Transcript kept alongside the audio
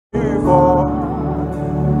fall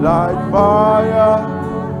like fire,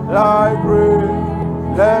 like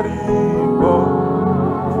rain, let it fall.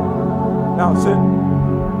 Now sing.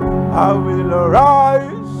 I will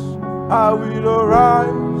arise, I will arise,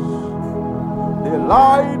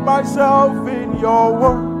 delight myself in your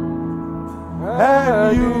word,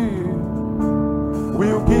 and you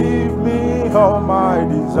will give me all my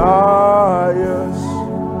desires.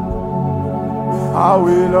 I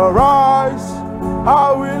will arise,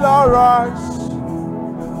 I will arise,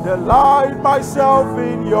 delight myself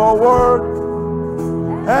in your word,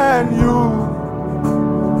 and you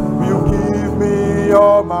will give me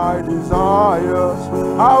all my desires.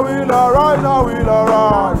 I will arise, I will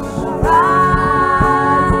arise,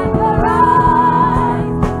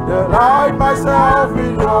 delight myself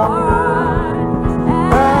in your word,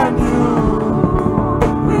 and you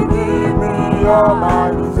will give me all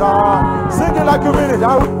my desires. Sing it like you mean it.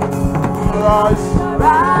 I will arise, I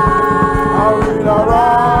will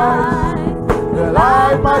arise,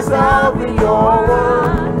 delight myself in your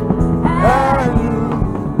word, and you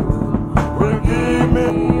will give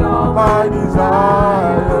me all my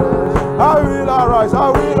desires. I will arise, I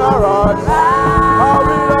will arise, I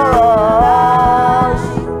will arise,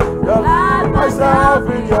 delight myself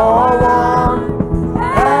in your word,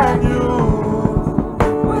 and you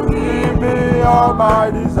will give me all my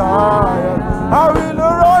desires. I will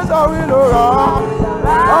arise, I will arise,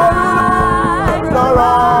 I will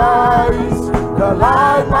arise,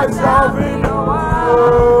 delight myself in your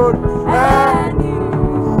word, and you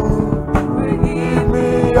will give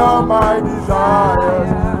me all my desires.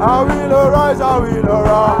 I will arise, I will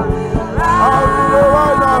arise, I will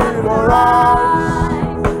arise, I will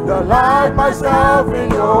arise, delight myself in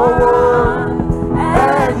your word,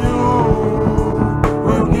 and you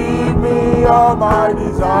will give me all my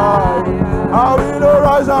desires. I will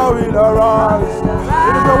arise, I will arise.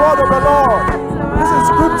 It is the word of the Lord. This is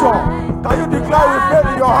scripture. Can you declare with faith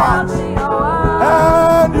in your heart?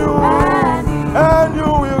 And you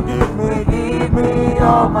will give me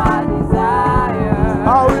all my desires.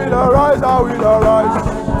 I will arise, I will arise,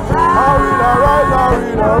 I will arise, I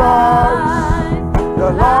will arise,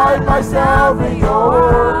 delight myself in your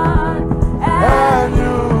word, and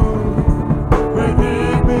you will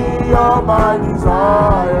give me all my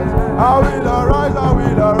desires. I will arise, I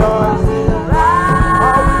will arise, I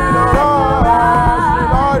will arise,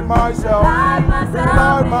 delight myself,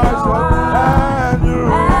 and you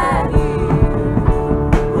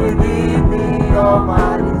will give me all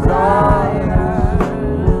my desires.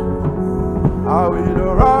 I will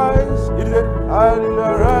arise, I will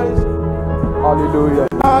arise, hallelujah,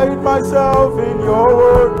 hide myself in your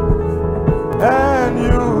word, and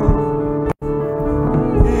you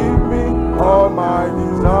give me all my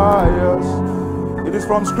desires. It is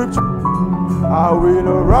from scripture. I will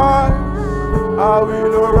arise, I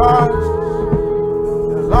will arise,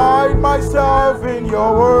 delight myself in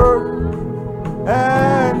your word,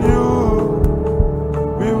 and you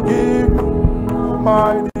will give me all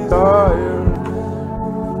my desires.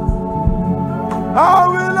 I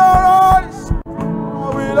will arise, I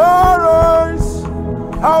will arise,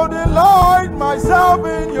 I'll delight myself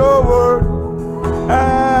in your word,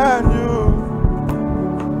 and you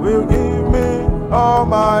will give me all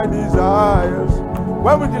my desires.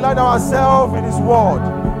 When we delight ourselves in his word,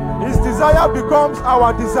 his desire becomes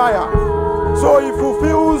our desire. So he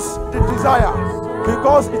fulfills the desire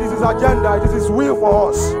because it is his agenda, it is his will for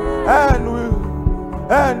us, and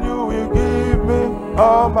you will give me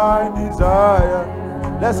all my desire.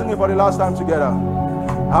 Let's sing it for the last time together.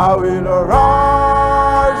 I will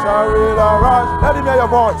arise, I will arise. Let him hear your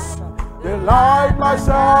voice. Delight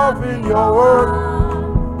myself in your word,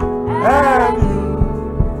 and you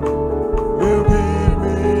will give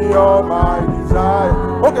me all my desire.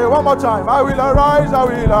 Okay, one more time. I will arise, I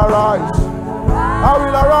will arise, I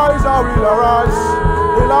will arise, I will arise.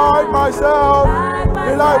 Delight myself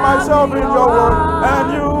in your word,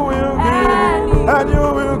 and you will give me, and you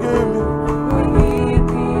will give me.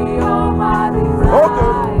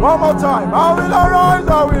 Okay, one more time. I will arise,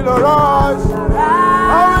 I will arise,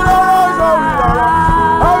 I will arise, I will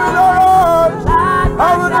arise, I will arise, I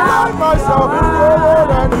will delight myself in your word,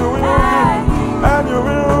 and you will give me, and you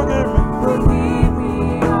will give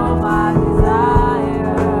me all my desires.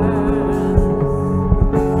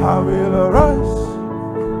 I will arise,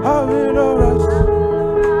 I will arise,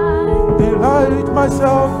 delight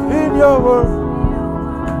myself in your word,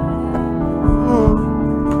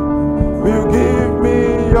 will give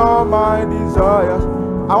me all my desires.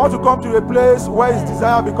 I want to come to a place where his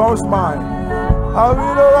desire becomes mine. I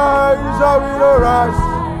will arise, I will arise,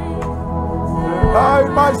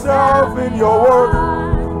 hide myself in your word,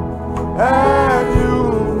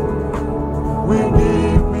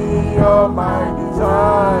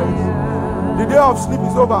 of sleep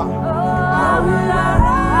is over. The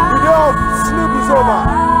day of sleep is over.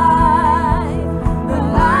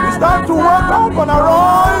 It's time to wake up and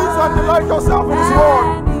arise and delight yourself in His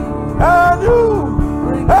word. And you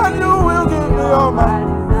will give me your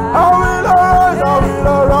mind. I will arise, I will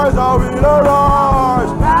arise, I will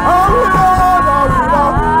arise. I will arise, I will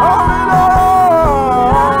arise, I will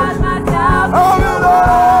arise. I will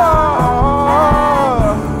arise.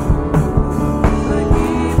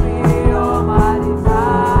 Give me all my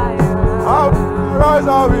desire. I will arise, I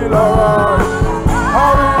will arise. I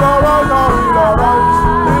will arise,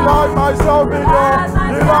 I will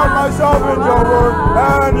arise. Delight myself in your word.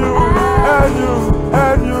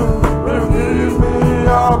 And you will give me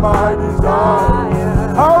all my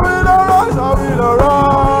desire. I will arise, I will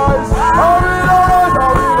arise. I will arise, I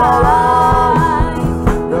will arise.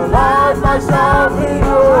 Delight myself in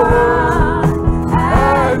your word.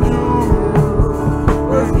 And you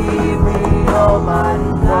will give me all my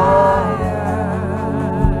desire.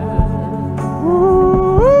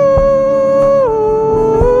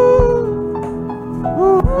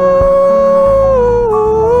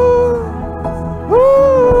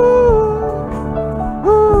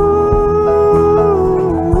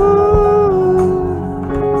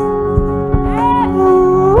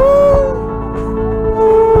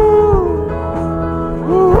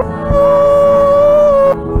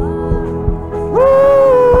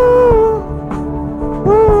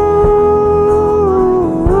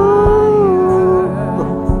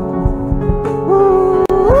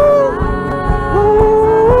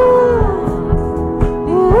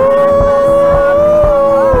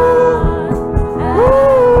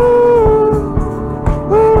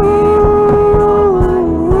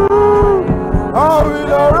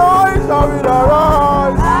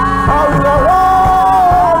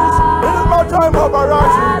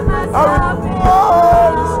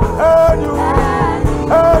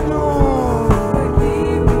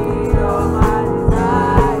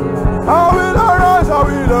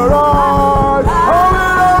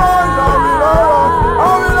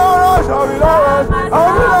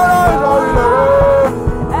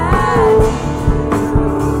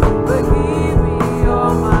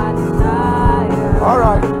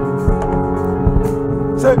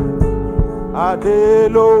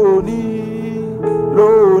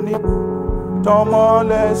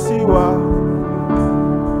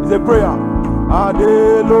 It's a prayer.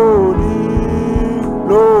 Ade loni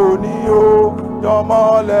o,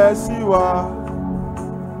 domole siwa.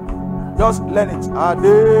 Just learn it.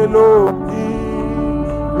 Ade loni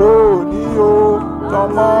o,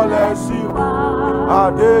 domole siwa.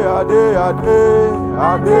 Ade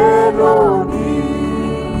loni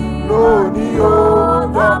o,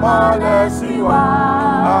 domole siwa.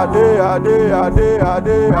 Ade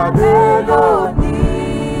loni o,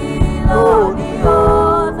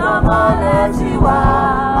 domole siwa.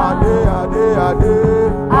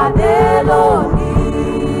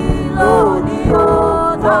 Ade loni o,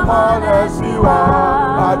 domole siwa.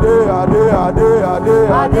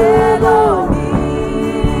 Ade loni o, domole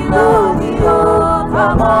siwa.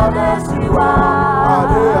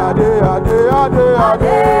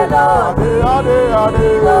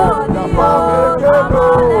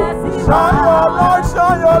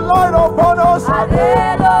 Shine your light upon us.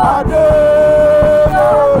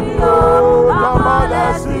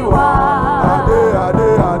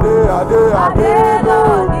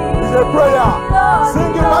 It's a prayer.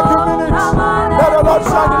 Sing it like you mean it. Let the Lord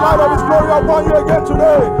shine the light of His glory upon you again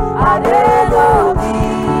today. Ade,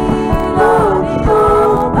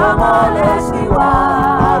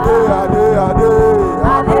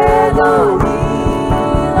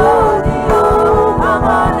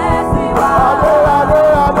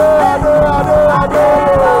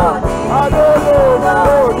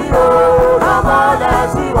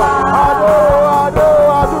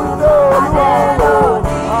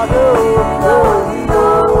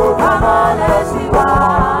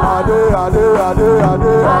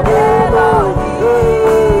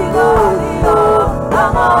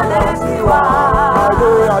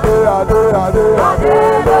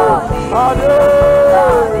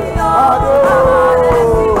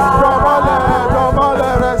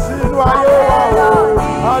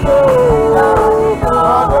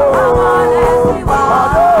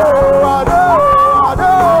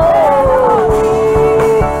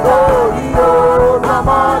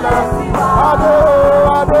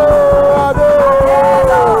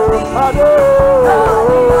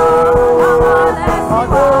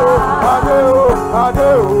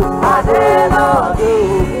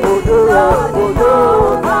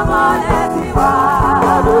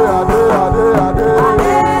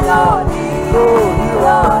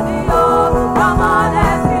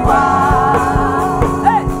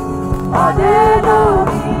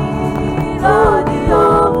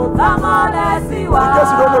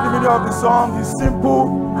 of the song is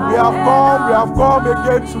simple. We have come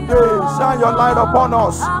again today. Shine your light upon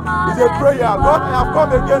us. It's a prayer. God, I have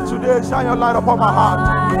come again today. Shine your light upon my heart.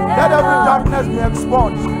 Let every darkness be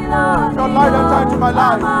expunged. Your light enter into my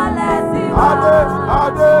life. Ade,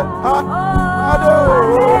 ade, ade,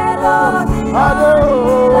 ade,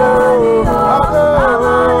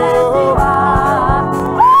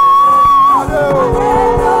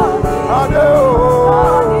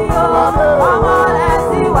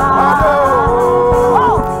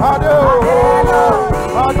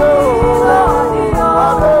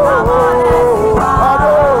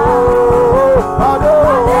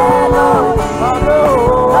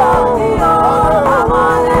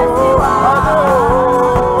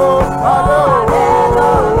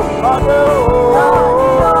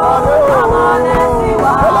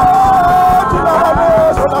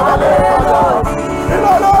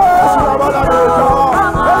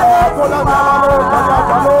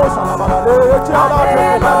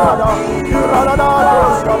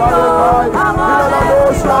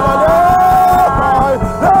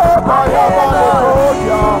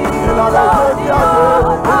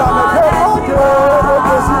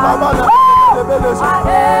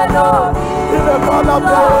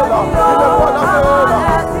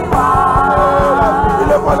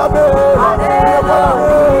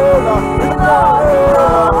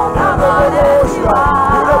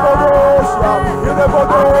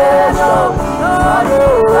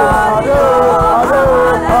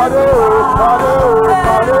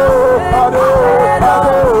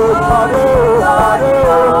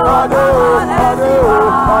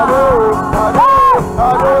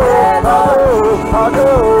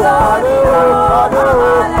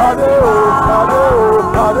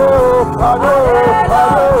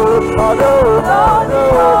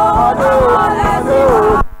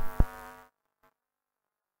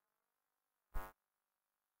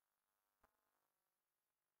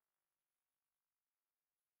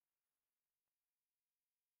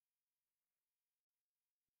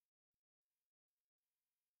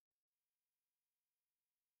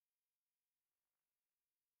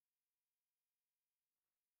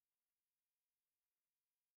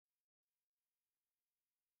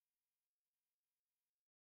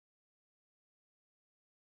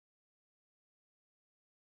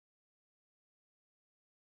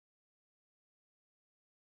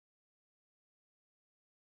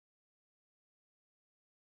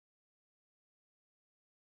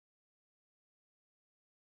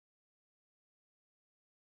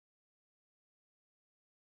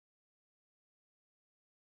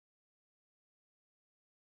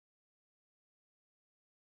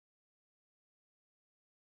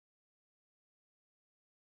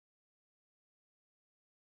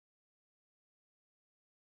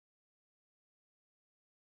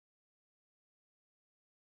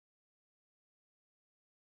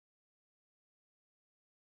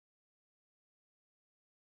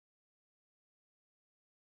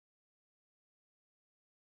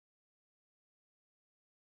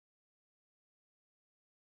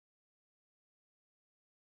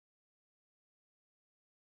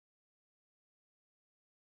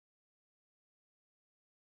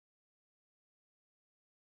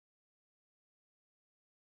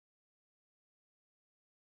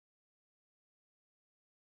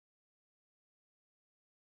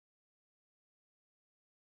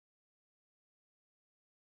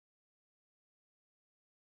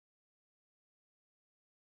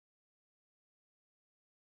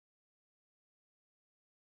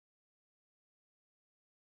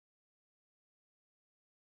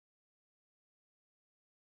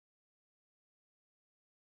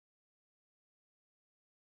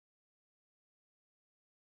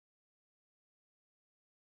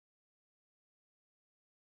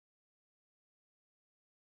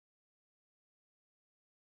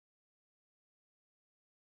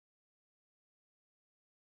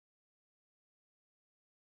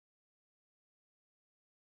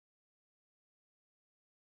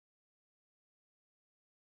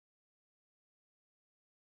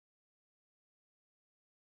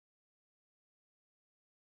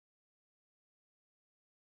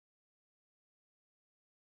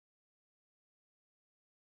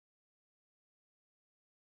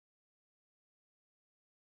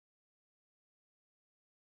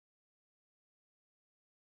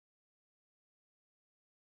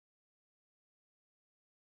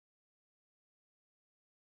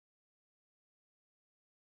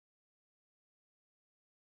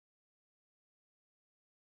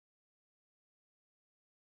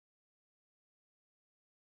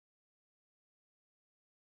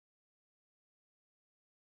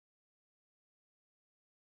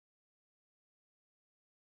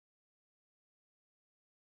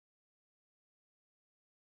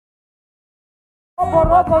 Go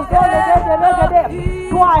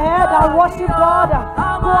ahead and worship God.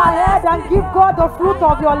 Go ahead and give God the fruit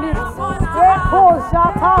of your lips.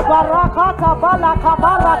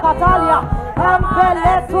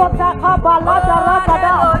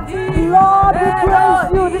 Lord, we praise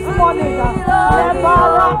you this morning.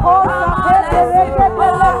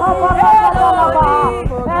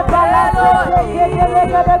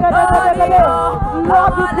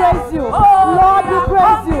 Lord, we praise you. Lord, we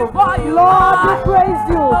praise you. Lord, we praise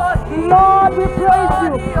you. Lord, we praise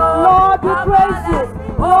you. Lord, we praise you.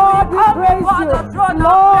 Lord, we praise you.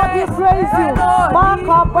 Lord, we praise you.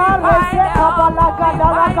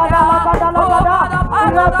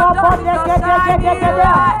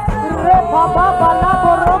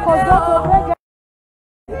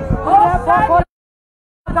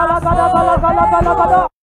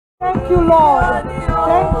 Thank you, Lord.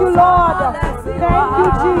 Thank you, Lord. Thank you,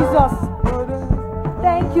 Jesus.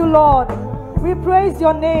 Thank you, Lord. We praise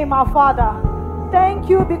your name, our Father. Thank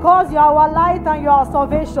you because you are our light and you are our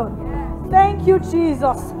salvation. Thank you,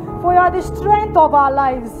 Jesus, for you are the strength of our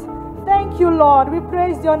lives. Thank you, Lord. We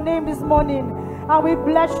praise your name this morning and we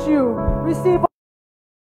bless you. Receive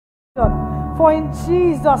for in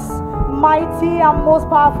Jesus' mighty and most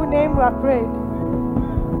powerful name we have prayed.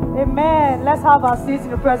 Amen. Let's have our seats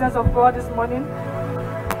in the presence of God this morning.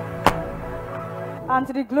 And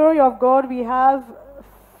to the glory of God, we have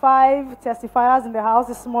 5 testifiers in the house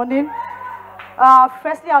this morning.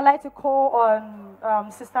 Firstly, I'd like to call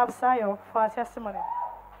on Sister Absayo for her testimony.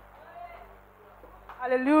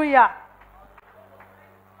 Hallelujah.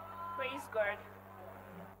 Praise God.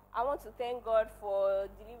 I want to thank God for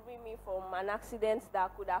delivering me from an accident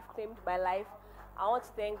that could have claimed my life. I want to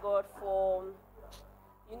thank God for,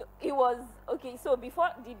 it was, okay, so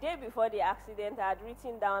the day before the accident, I had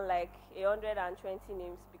written down like 120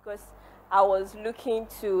 names because I was looking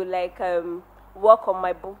to work on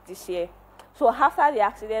my book this year. So after the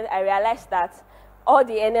accident, I realized that all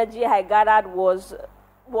the energy I gathered was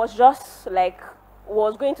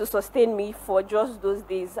going to sustain me for just those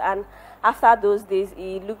days. And after those days,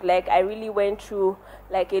 it looked like I really went through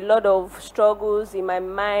like a lot of struggles in my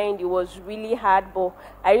mind. It was really hard, but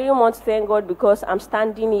I really want to thank God because I'm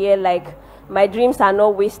standing here like my dreams are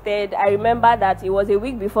not wasted. I remember that it was a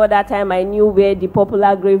week before that time I knew where the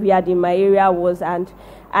popular graveyard in my area was, and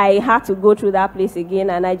I had to go through that place again,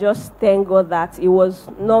 and I just thank God that it was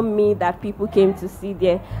not me that people came to see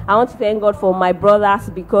there. I want to thank God for my brothers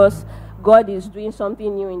because God is doing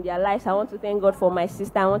something new in their lives. I want to thank God for my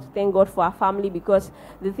sister. I want to thank God for our family because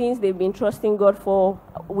the things they've been trusting God for,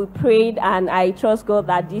 we prayed, and I trust God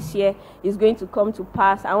that this year is going to come to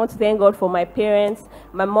pass. I want to thank God for my parents.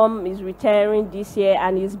 My mom is retiring this year,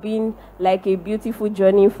 and it's been like a beautiful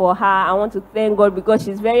journey for her. I want to thank God because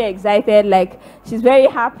she's very excited, like she's very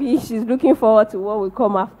happy. She's looking forward to what will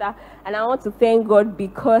come after. And I want to thank God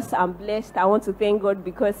because I'm blessed. I want to thank God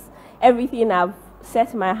because everything I've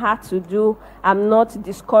set my heart to do, I'm not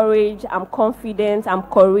discouraged, I'm confident, I'm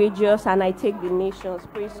courageous, and I take the nations.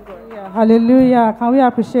 Praise God. Yeah, hallelujah. Can we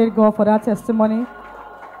appreciate God for that testimony?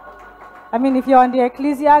 I mean, if you're on the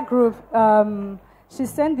Ecclesia group, she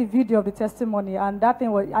sent the video of the testimony, and that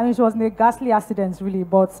thing was, I mean, she was in a ghastly accident, really,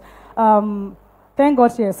 but thank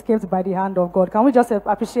God she escaped by the hand of God. Can we just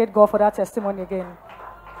appreciate God for that testimony again?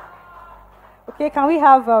 Okay, can we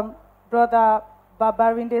have Brother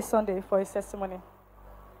Babarinde Sunday for his testimony?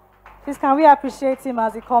 Please, can we appreciate him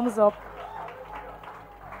as he comes up?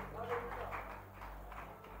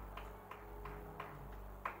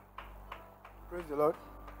 Praise the Lord.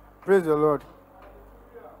 Praise the Lord.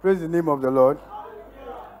 Praise the name of the Lord.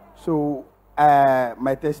 So,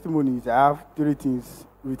 my testimonies, I have 3 things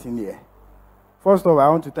written here. First of all, I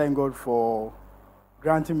want to thank God for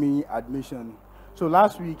granting me admission. So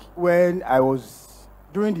last week, when I was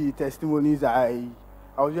doing the testimonies, I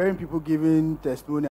was hearing people giving testimony